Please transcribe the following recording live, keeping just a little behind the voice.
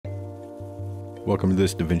Welcome to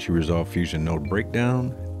this DaVinci Resolve Fusion node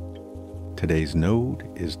breakdown. Today's node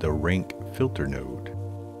is the rank filter node.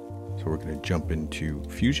 So we're going to jump into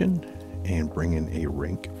Fusion and bring in a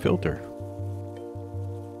rank filter.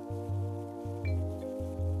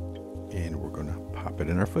 And we're going to pop it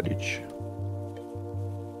in our footage.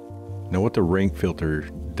 Now what the rank filter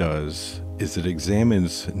does is it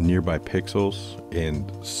examines nearby pixels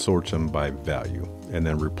and sorts them by value, and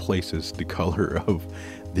then replaces the color of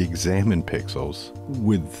the examined pixels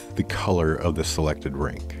with the color of the selected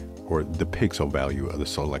rank, or the pixel value of the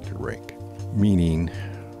selected rank. Meaning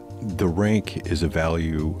the rank is a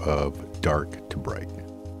value of dark to bright.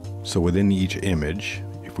 So within each image,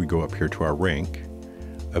 if we go up here to our rank,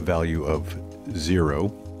 a value of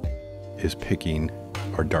 0 is picking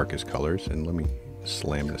our darkest colors. And let me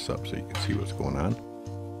slam this up so you can see what's going on.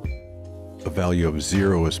 A value of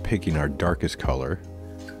 0 is picking our darkest color,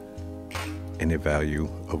 and a value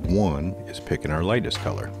of 1 is picking our lightest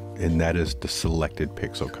color, and that is the selected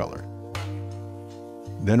pixel color.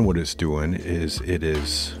 Then what it's doing is it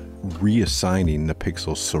is reassigning the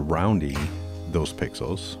pixels surrounding those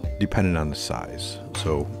pixels depending on the size.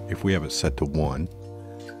 So if we have it set to 1,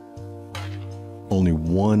 only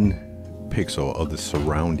 1 pixel of the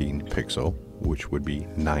surrounding pixel, which would be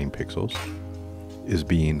 9 pixels, is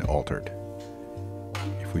being altered.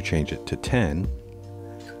 If we change it to 10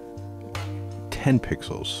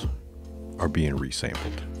 pixels are being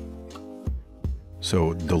resampled.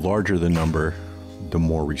 So the larger the number, the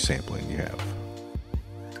more resampling you have.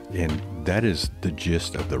 And that is the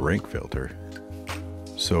gist of the rank filter.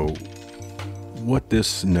 So what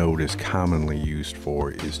this node is commonly used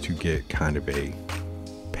for is to get kind of a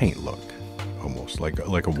paint look, almost like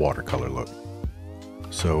a watercolor look.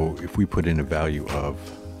 So if we put in a value of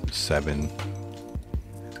 7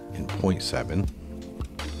 and 0.7,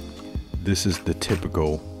 this is the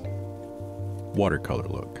typical watercolor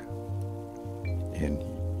look. And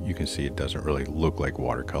you can see it doesn't really look like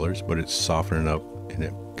watercolors, but it's softening up and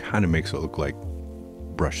it kind of makes it look like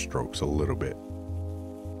brush strokes a little bit.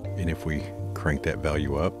 And if we crank that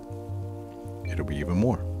value up, it'll be even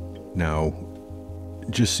more. Now,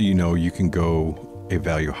 just so you know, you can go a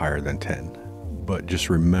value higher than 10. But just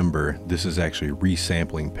remember, this is actually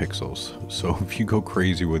resampling pixels. So if you go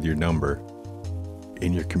crazy with your number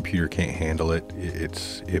and your computer can't handle it,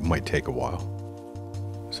 it might take a while.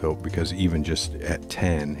 So because even just at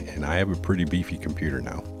 10, and I have a pretty beefy computer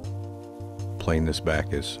now, playing this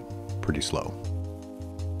back is pretty slow.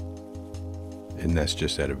 And that's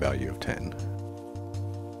just at a value of 10.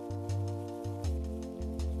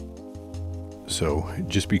 So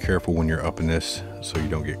just be careful when you're up in this so you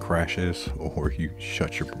don't get crashes or you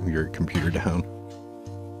shut your computer down.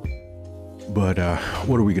 But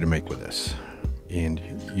what are we gonna make with this? And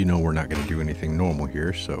you know we're not gonna do anything normal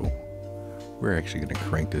here, so we're actually gonna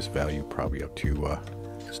crank this value probably up to,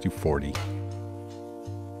 let's do 40.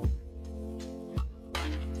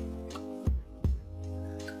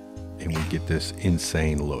 And we get this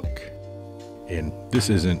insane look. And this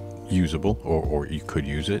isn't usable, or you could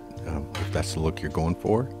use it if that's the look you're going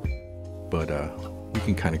for, but we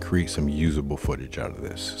can kind of create some usable footage out of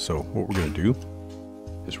this. So what we're going to do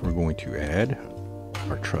is we're going to add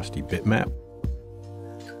our trusty bitmap.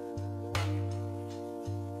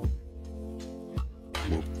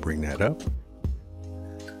 We'll bring that up,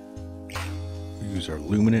 use our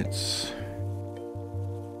luminance,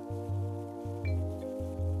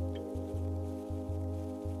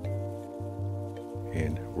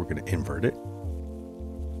 and we're going to invert it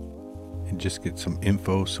and just get some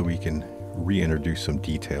info so we can reintroduce some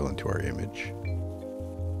detail into our image.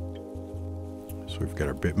 So we've got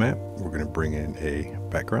our bitmap. We're going to bring in a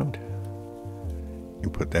background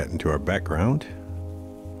and put that into our background.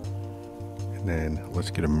 And then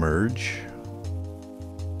let's get a merge.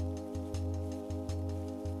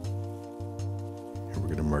 And we're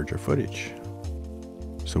going to merge our footage.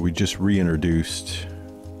 So we just reintroduced.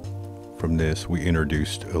 From this, we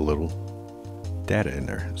introduced a little data in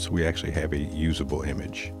there, so we actually have a usable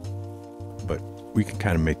image. But we can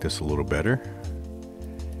kind of make this a little better,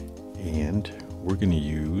 and we're going to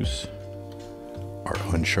use our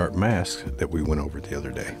unsharp mask that we went over the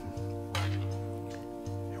other day.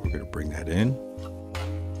 And we're going to bring that in,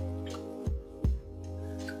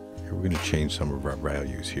 and we're going to change some of our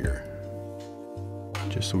values here,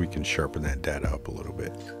 just so we can sharpen that data up a little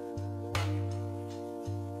bit.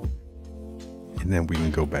 And then we can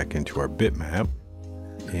go back into our bitmap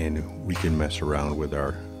and we can mess around with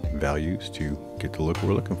our values to get the look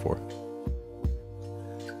we're looking for.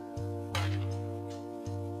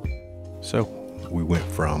 So we went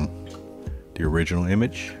from the original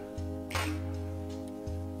image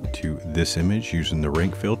into this image using the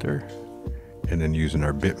rank filter, and then using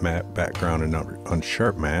our bitmap background and on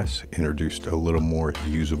sharp mask introduced a little more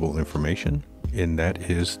usable information, and that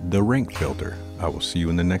is the rank filter. I will see you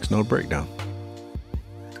in the next node breakdown.